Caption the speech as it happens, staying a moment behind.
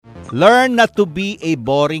Learn not to be a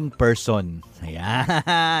boring person.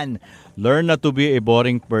 Ayan. Learn not to be a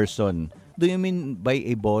boring person. Do you mean by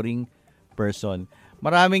a boring person?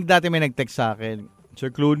 Maraming dati may nag-text sa akin, Sir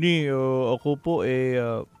Clooney, ako po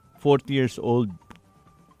 40 years old.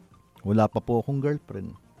 Wala pa po akong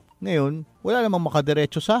girlfriend. Ngayon, wala namang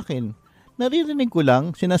makadiretso sa akin. Naririnig ko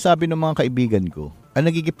lang, sinasabi ng mga kaibigan ko, ang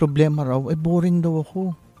nagiging problema raw, boring daw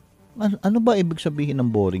ako. Ano ba ibig sabihin ng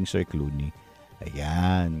boring, Sir Clooney?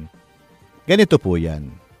 Ayan. Ganito po yan.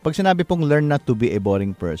 Pag sinabi pong learn not to be a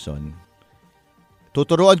boring person,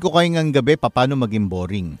 tuturuan ko kayo ngayong gabi paano maging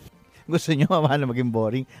boring. Gusto nyo paano maging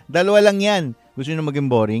boring? Dalawa lang yan. Gusto nyo maging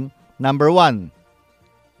boring? Number 1,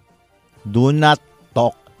 do not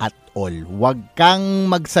talk at all. Huwag kang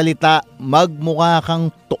magsalita, magmukha kang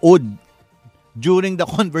tuod during the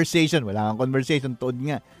conversation. Wala kang conversation, tuod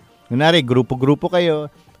nga. Kunwari, grupo-grupo kayo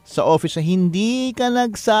sa office na hindi ka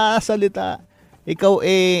nagsasalita. Ikaw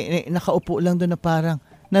nakaupo lang doon na parang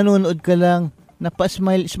nanonood ka lang,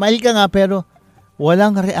 napasmile. Smile ka nga pero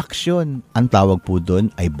walang reaksyon. Ang tawag po doon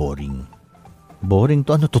ay boring. Boring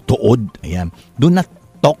to, tutuod. Ayan. Do not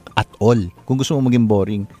talk at all kung gusto mo maging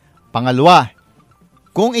boring. Pangalawa,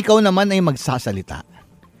 kung ikaw naman ay magsasalita,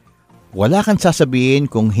 wala kang sasabihin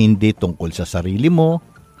kung hindi tungkol sa sarili mo,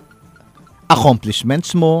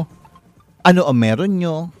 accomplishments mo, ano ang meron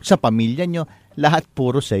nyo, sa pamilya nyo, lahat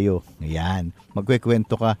puro sa'yo. Ayan.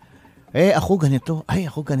 Magkwekwento ka, ako ganito,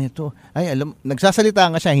 ako ganito. Alam, nagsasalita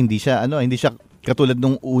nga siya, hindi siya katulad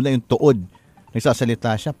nung una yung tuod.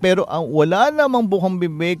 Nagsasalita siya, pero wala namang bukang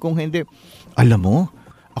bibig kung hindi, alam mo,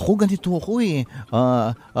 ako ganito ako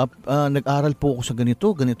nag-aral po ako sa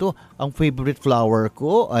ganito. Ang favorite flower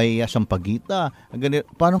ko ay sampagita. Ganito,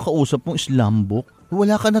 parang kausap mo is lambok.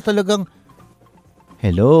 Wala ka na talagang,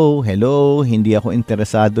 hello, hindi ako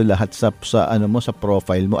interesado lahat sa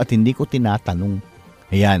profile mo at hindi ko tinatanong.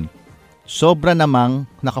 Ayan. Sobra namang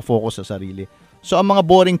nakafocus sa sarili. So, ang mga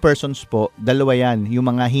boring persons po, dalawa yan. Yung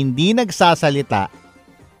mga hindi nagsasalita,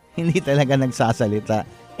 hindi talaga nagsasalita.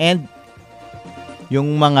 And,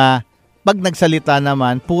 yung mga, pag nagsalita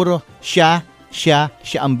naman, puro siya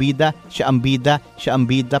ang bida,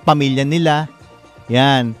 pamilya nila.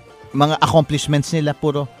 Yan. Mga accomplishments nila,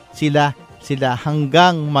 puro sila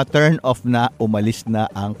hanggang ma-turn off na, umalis na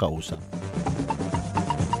ang kausap.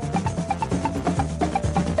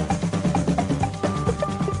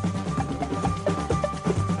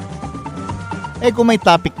 Kung may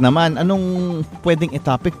topic naman, anong pwedeng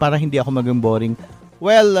i-topic para hindi ako maging boring?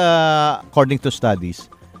 Well, according to studies,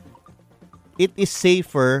 it is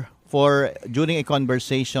safer for during a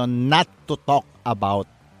conversation not to talk about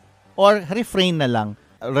or refrain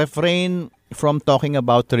from talking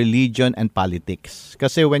about religion and politics.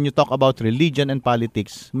 Kasi when you talk about religion and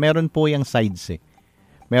politics, meron po yung sides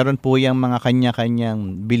Meron po yung mga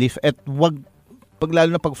kanya-kanyang belief at lalo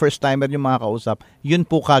na pag first timer yung mga kausap, yun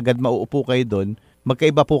po kagad mauupo kayo doon,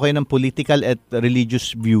 magkaiba po kayo ng political at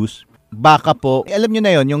religious views. Baka po, alam nyo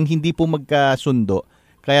na yun, yung hindi po magkasundo,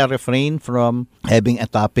 kaya refrain from having a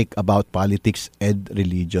topic about politics and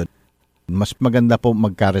religion. Mas maganda po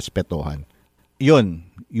magkarespetohan. Yun,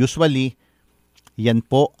 usually, yan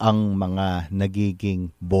po ang mga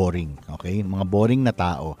nagiging boring. Okay? Mga boring na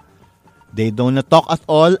tao. They don't talk at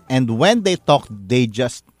all, and when they talk, they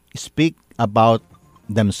just speak about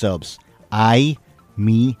themselves. I,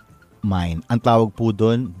 me, mine. Ang tawag po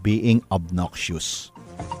doon, being obnoxious.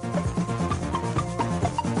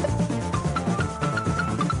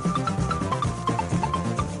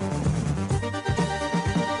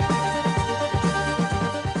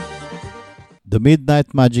 The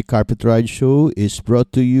Midnight Magic Carpet Ride Show is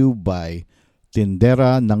brought to you by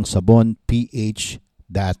Tindera ng Sabon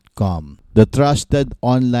PH.com, the trusted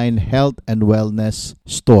online health and wellness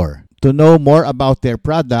store. To know more about their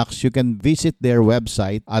products, you can visit their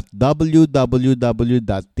website at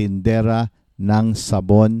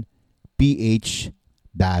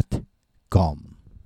www.tinderanangsabonph.com.